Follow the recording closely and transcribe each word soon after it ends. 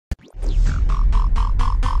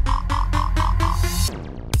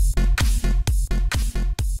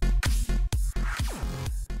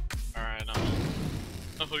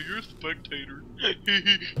spectator.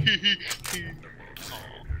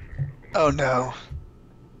 Oh no.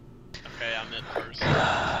 Okay, I'm in first. It's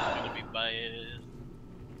gonna be bad.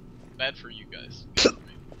 Bad for you guys. Good for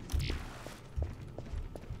me.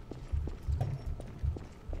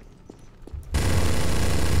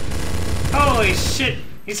 Holy shit!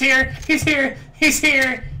 He's here! He's here! He's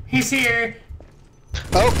here! He's here!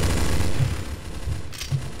 Oh!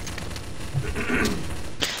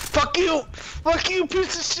 Fuck you! Fuck you,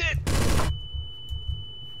 piece of shit!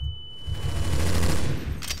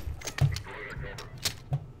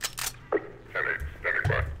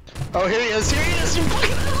 Oh, here he is! Here he is! You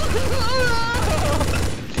fucking...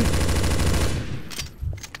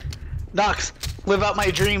 Nox, live out my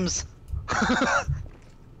dreams.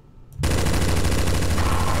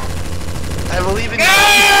 I believe in you.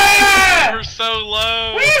 Ah! We're so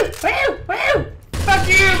low. Woo! Woo! Woo! Fuck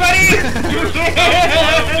you, buddy! You're so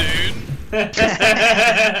low, dude.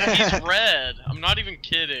 He's red. I'm not even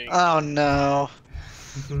kidding. Oh no.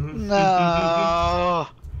 No.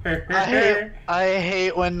 I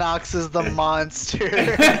hate when Nox is the monster.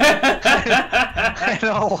 I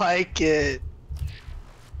don't like it.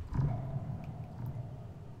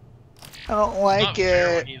 I don't like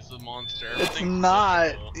it. He's the monster. It's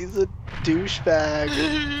not. He's a douchebag.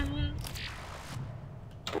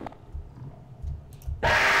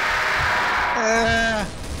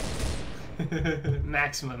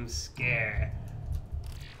 Maximum scare.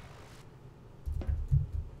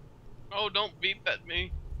 Oh, don't beep at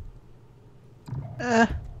me.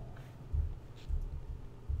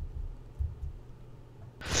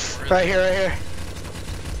 Right here, right here.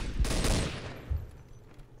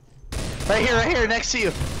 Right here, right here, next to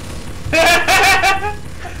you.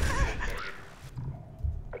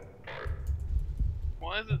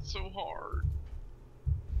 Why is it so hard?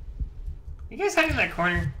 You guys hide in that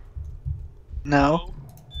corner? No.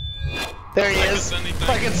 There he is.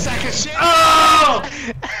 Fucking second shit. Oh!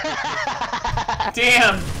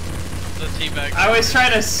 Damn. The teabag. I was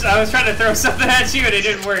trying to throw something at you and it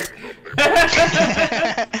didn't work.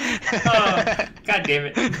 Oh, god damn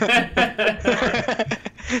it.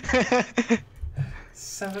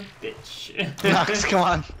 Son of a bitch. Nox, come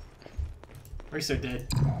on. We're so dead.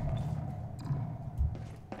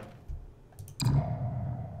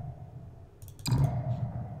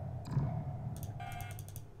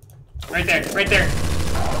 Right there, right there.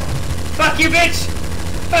 Fuck you, bitch!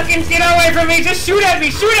 Fucking get away from me! Just shoot at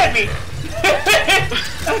me! Shoot at me!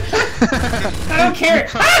 I don't care.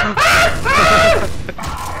 Ah! Ah!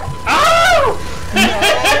 Ah! Oh!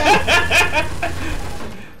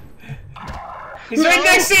 He's right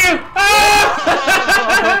next to you!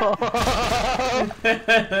 Oh!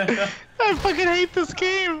 I fucking hate this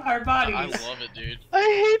game. Our bodies. I love it, dude. I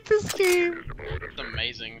hate this game. It's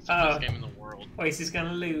amazing. It's the best game in the world. Wait, he's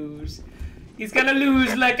gonna lose. He's gonna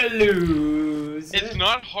lose like a lose. It's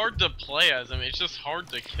not hard to play as him. It's just hard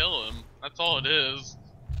to kill him. That's all it is.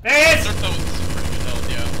 There he is! Super good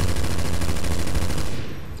health, yeah.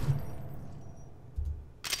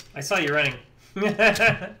 I saw you running.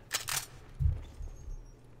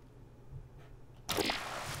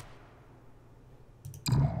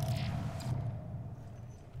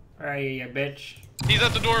 Where are you, you bitch? He's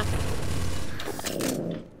at the door.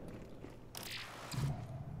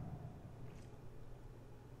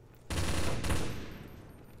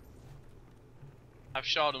 I've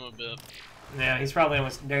shot him a bit. Yeah, he's probably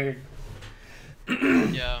almost dead.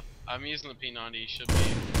 Yeah, I'm using the P90. He should be.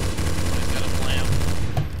 He's got a plan.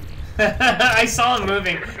 I saw him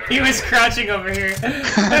moving. He was crouching over here.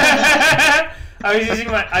 I was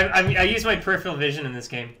using my I use my peripheral vision in this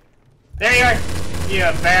game. There you are, you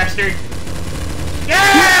bastard!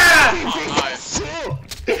 Yeah! Oh, nice.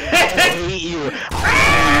 I hate you.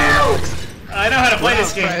 I know how to play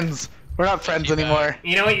this game. Friends. We're not friends anymore.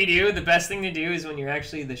 You know what you do? The best thing to do is when you're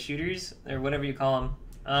actually the shooters or whatever you call them.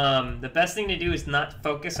 The best thing to do is not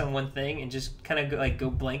focus on one thing and just kind of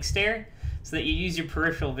go blank stare, so that you use your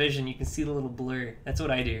peripheral vision. You can see the little blur. That's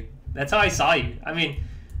what I do. That's how I saw you. I mean,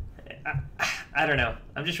 I don't know.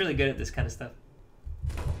 I'm just really good at this kind of stuff.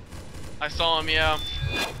 I saw him, yeah.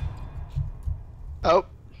 Oh.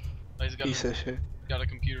 He's got Piece of shit. got a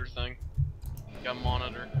computer thing. Got a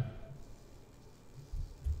monitor.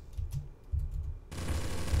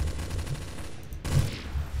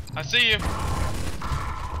 I see you.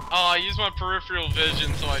 Oh, I used my peripheral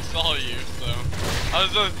vision, so I saw you. So I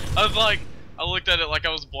was like, I looked at it like I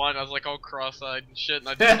was blind. I was like all cross-eyed and shit, and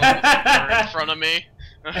I just saw this blur in front of me.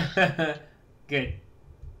 Good.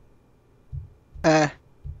 I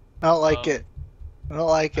don't like it. I don't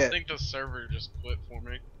like I it. think the server just quit for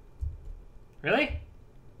me. Really?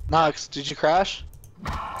 Nox, did you crash?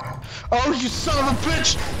 Oh, you son of a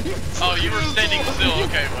bitch! Oh, you were standing still.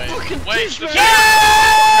 Okay, wait. Wait.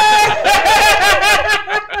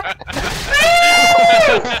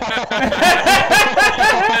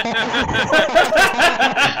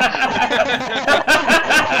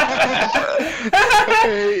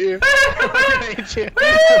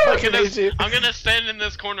 I'm gonna stand in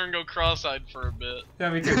this corner and go cross-eyed for a bit. Yeah,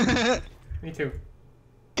 me too. Me too.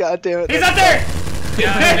 God damn it. He's up there!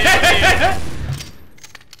 Yeah,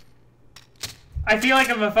 I feel like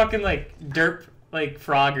I'm a fucking like derp like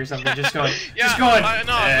frog or something, just going. Yeah, just going. I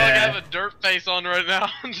know. I feel like I have a dirt face on right now.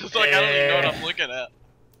 I'm just like I don't even know what I'm looking at.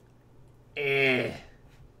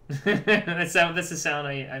 That's the sound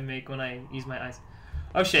I make when I use my eyes.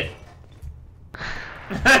 Oh shit.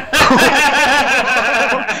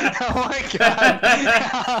 Oh my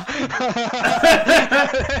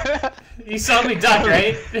god. You saw me duck,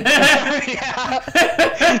 right? Yeah.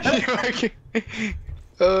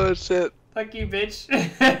 Oh shit. Fuck you, bitch.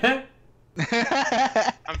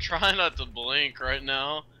 I'm trying not to blink right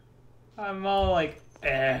now. I'm all like,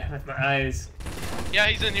 with my eyes. Yeah,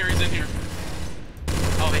 he's in here. He's in here.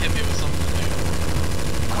 Oh, he hit me with something.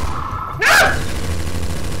 No!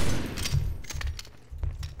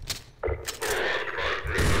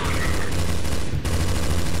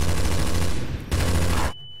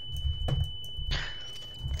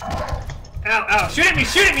 Ow, ow, shoot at me,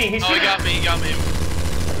 shoot at me! He's Oh, he shooting. got me, he got me.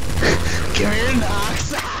 Come here,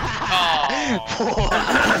 Nox. Oh.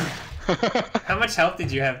 How much health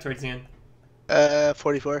did you have towards the end?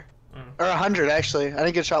 44. Or 100 actually. I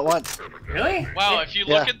didn't get shot once. Really? Wow, if you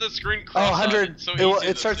look at the screen Oh, 100. it's so easy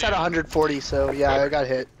It starts at 140, so yeah, I got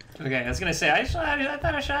hit. Okay, I was gonna say, I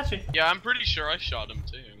thought I shot you. Yeah, I'm pretty sure I shot him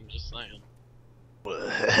too, I'm just saying.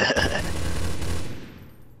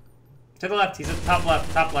 To the left, he's at the top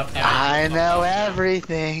left, top left. Yeah, I know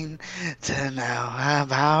everything to know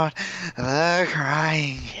about the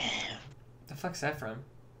crying game. The fuck's that from?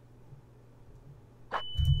 Oh,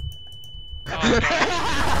 no.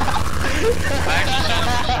 I actually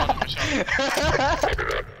shot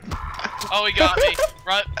him. Oh, he got me.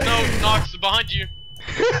 Right? No, Nox, behind you.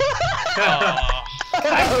 Oh.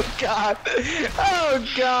 Oh god. Oh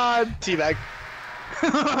god. Teabag.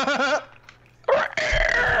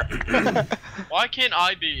 Why can't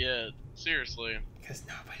I be it? Seriously. Because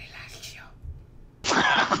nobody likes you.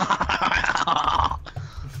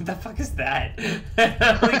 What the fuck is that?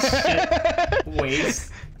 Holy shit.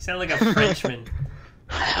 Waste. You sound like a Frenchman.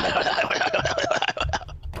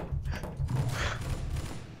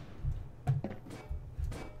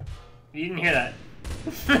 You didn't hear that.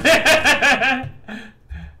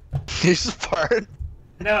 You just fart.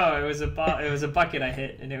 No, it was a bucket I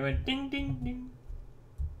hit, and it went ding ding ding.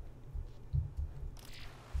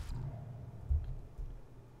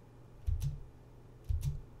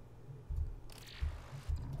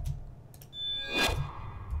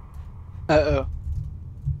 Uh-oh.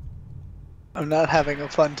 I'm not having a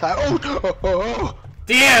fun time. Oh!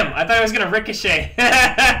 Damn! I thought I was gonna ricochet.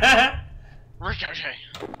 Ricochet.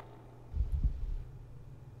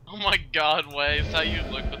 Oh my god, Waves, how you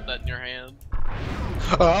look with that in your hand.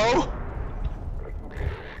 Oh!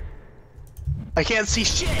 I can't see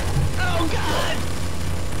shit! Oh god!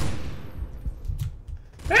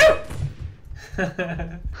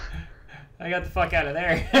 I got the fuck out of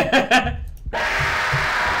there.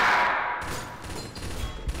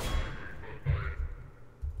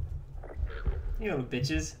 You little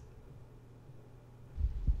bitches.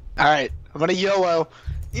 Alright, I'm gonna YOLO.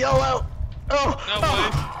 YOLO! Oh! No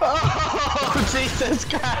Oh! Oh! Jesus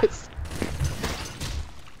Christ!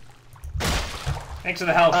 Thanks for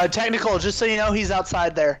the help. Technical, just so you know, he's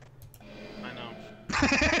outside there. I know.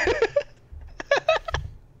 I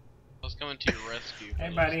was coming to your rescue. Hey,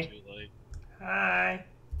 but buddy. it was too late. Hi.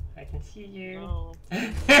 I can see you. No.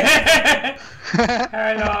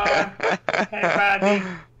 Hello. Hey, buddy.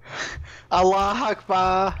 Allah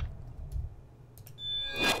Akbar.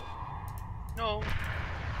 No.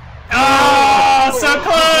 Oh, so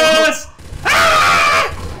close! Ah!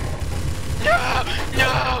 No!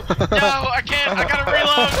 No! No! I can't! I gotta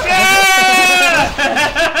reload!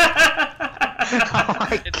 Oh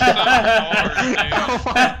my It's god. so hard, dude. Oh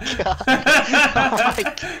my god. Oh my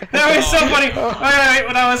god. That was so funny. Wait,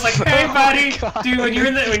 when I was like, "Hey, buddy," dude, when you're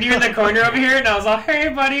in the corner over here, and I was like, "Hey,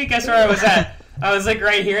 buddy," guess where I was at? I was like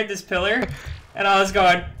right here at this pillar, and I was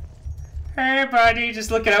going, "Hey, buddy,"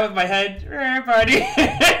 just looking out with my head. "Hey, buddy."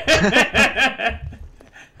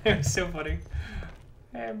 It was so funny.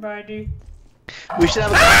 Hey, buddy. We should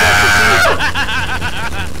have a contest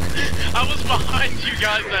I was behind you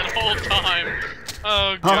guys that whole time.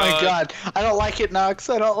 Oh god. Oh my god. I don't like it, Nox.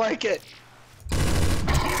 I don't like it.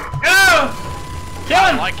 Kill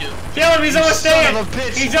him! I like it. Kill him! He's almost Son dead! of a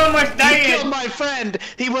bitch! He's almost You dying! killed my friend!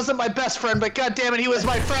 He wasn't my best friend, but goddammit, he was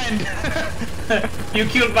my friend! You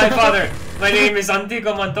killed my father! My name is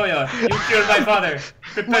Antico Montoya. You killed my father. My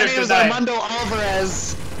Prepare name to is die. Armando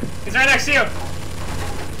Alvarez! He's right next to you!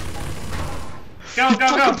 Go, go,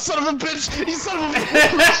 go! Fucking son of a bitch! You son of a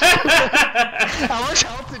bitch! How much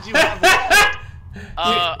health did you have?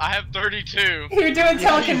 I have 32. You're doing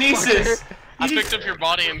telekinesis! I picked up your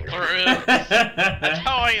body and threw it. That's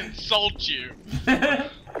how I insult you.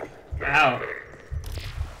 Ow.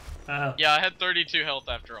 Ow. Yeah, I had 32 health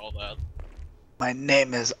after all that. My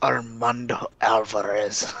name is Armando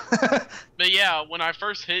Alvarez. But yeah, when I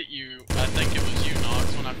first hit you, I think it was you,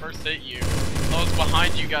 Nox. When I first hit you, I was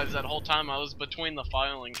behind you guys that whole time. I was between the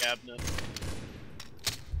filing cabinet.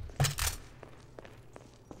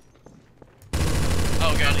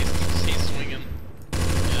 Oh god, he's swinging. Yeah,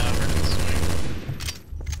 I heard him swing.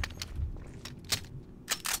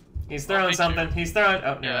 He's throwing something. He's throwing.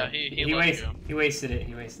 Oh no. Yeah, he wasted. He wasted it.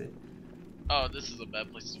 He wasted it. Oh, this is a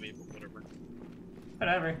bad place to be, but whatever.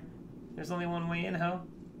 Whatever. There's only one way in, ho.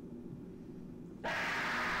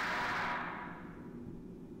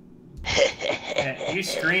 Yeah, you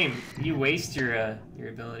scream. You waste your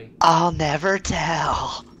ability. I'll never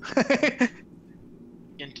tell.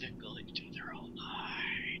 And tickle each other all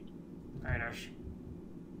night. Alright, Arsh.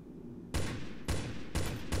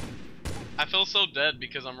 I feel so dead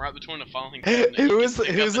because I'm right between the filing cabinet. Who's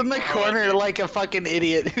in the corner like a fucking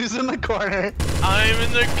idiot? Who's in the corner? I'm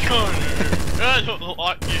in the corner. I don't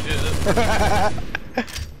like it.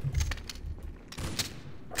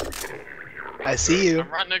 I see you.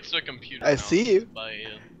 I'm right next to a computer. I now, see you.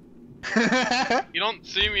 You don't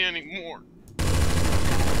see me anymore.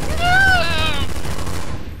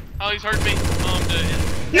 Oh, he's hurt me. Oh, I'm dead.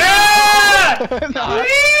 Yeah! No.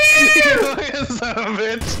 You son of a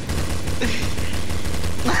bitch.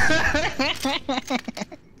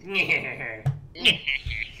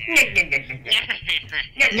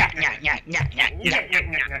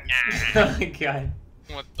 Oh my god.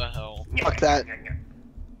 What the hell? Fuck that.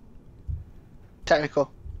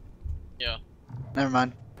 Technical. Yeah. Never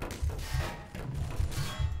mind.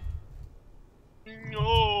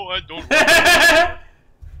 No, I don't.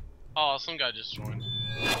 Oh, some guy just joined.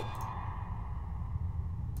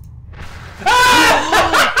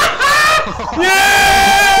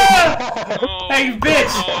 Yeah! Oh, Hey,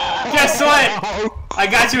 bitch! no. Guess what? I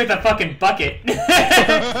got you with a fucking bucket.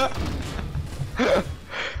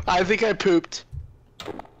 I think I pooped.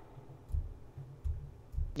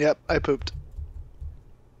 Yep, I pooped.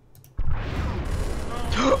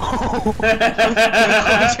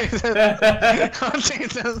 Oh,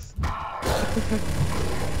 Jesus.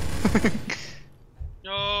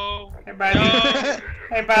 No. Hey, buddy. No.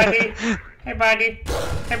 Hey, buddy. Hey, buddy.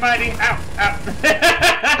 Hey, buddy. Ow, ow.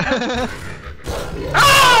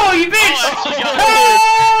 Oh, you bitch! Oh, I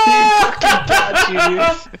He fucking got you,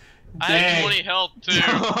 dude. I had 20 health too.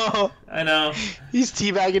 I know. He's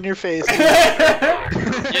teabagging your face. Get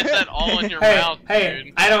that all in your mouth, hey,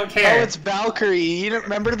 dude. I don't care. Oh, it's Valkyrie. You don't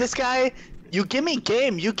remember this guy? You give me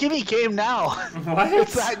game. You give me game now. What?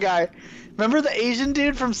 It's that guy. Remember the Asian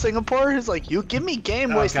dude from Singapore who's like, you give me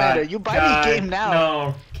game, Oh, Boy Snyder. You buy me game now.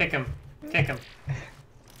 No, kick him. Kick him.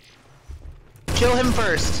 Kill him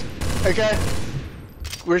first. Okay?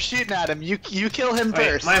 We're shooting at him. You kill him Wait,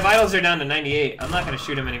 first. my vitals are down to 98. I'm not gonna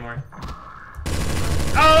shoot him anymore.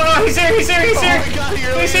 Oh, he's here! He's here! He's Oh here! my God,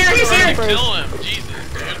 you're He's really here! He's supposed here! to Kill him, Jesus,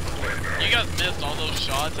 dude. You guys missed all those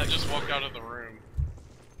shots. I just walked out of the room.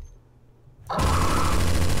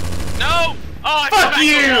 No! Oh, I Fuck smacked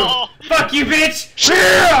the wall. you! Fuck you, bitch!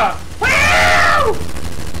 Yeah! Woo!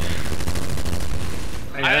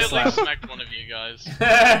 Hey, I that's at loud. least smacked one of you guys.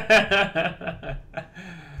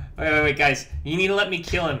 Wait, guys. You need to let me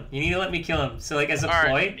kill him. You need to let me kill him. So, like, as a ploy...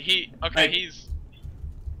 Alright, okay, like- he's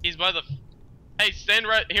by the... Hey, stand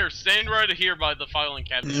right here by the filing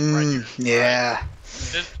cabinet, right here. Yeah.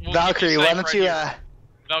 We'll Valkyrie, why don't you,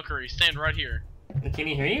 Valkyrie, stand right here. Can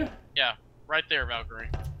he hear you? Yeah, right there, Valkyrie.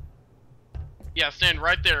 Yeah, stand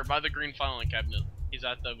right there by the green filing cabinet. He's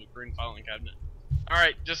at the green filing cabinet.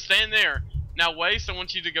 Alright, just stand there. Now, Waste, I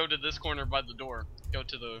want you to go to this corner by the door. Go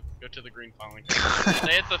to the green filing cabinet.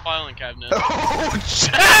 Stay at the filing cabinet. Oh,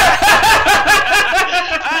 shit!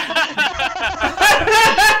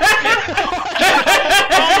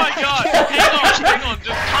 Oh my god! Hang on,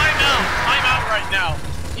 just time out right now.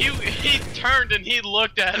 He turned and he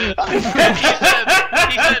looked at it. And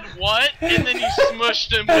he said what? And then you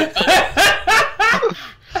smushed him with it.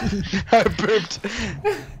 I pooped.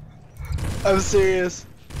 I'm serious.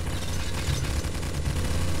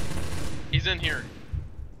 He's in here.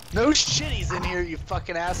 No shit, he's in here, you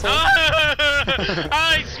fucking asshole.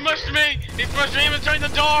 Ah, he smushed me! He smushed me in between the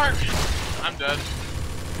door! I'm dead.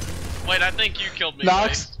 Wait, I think you killed me.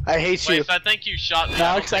 Nox, I hate you. Wait, I think you shot me.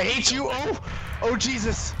 Nox, I hate you. Oh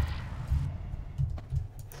Jesus.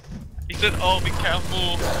 He said, oh, be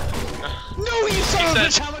careful. No, you son of a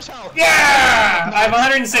bitch, how much health? Yeah! I have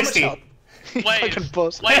 160. Wait, Fucking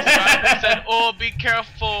bullshit. wait, he said, oh, be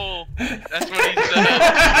careful. That's what he said. He said,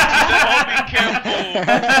 oh, be careful.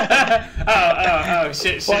 Oh,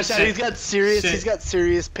 shit, Watch shit. out, he's got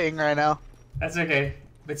serious ping right now. That's okay,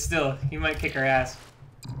 but still, he might kick our ass.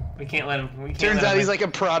 We can't let him. Turns out he's like a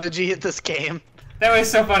prodigy at this game. That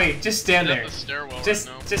was so funny. Just stand there. The stairwell Just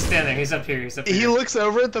stand there. He's up here. He looks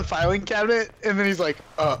over at the filing cabinet and then he's like,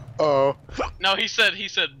 oh. No, he said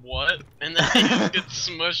what? And then he just gets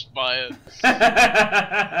smushed by it.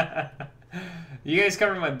 You guys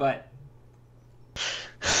cover my butt.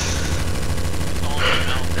 It's all in my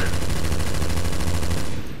mouth.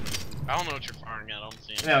 I don't know what you're firing at. I don't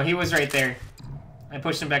see him. No, he was right there. I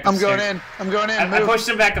pushed him back upstairs. I'm going in. I pushed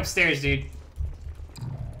him back upstairs, dude.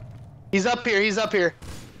 He's up here. He backed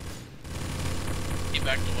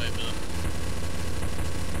away a bit.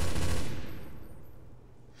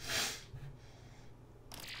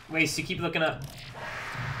 Wait, so you keep looking up.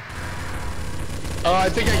 Oh, I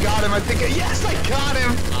think I got him. Yes, I got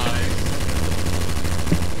him. Nice.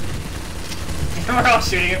 We're all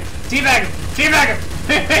shooting him. Teabag him! Teabag him!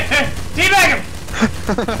 Teabag him!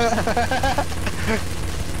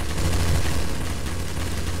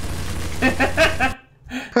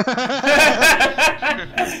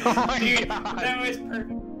 Oh my Dude, God. that was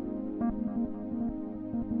perfect.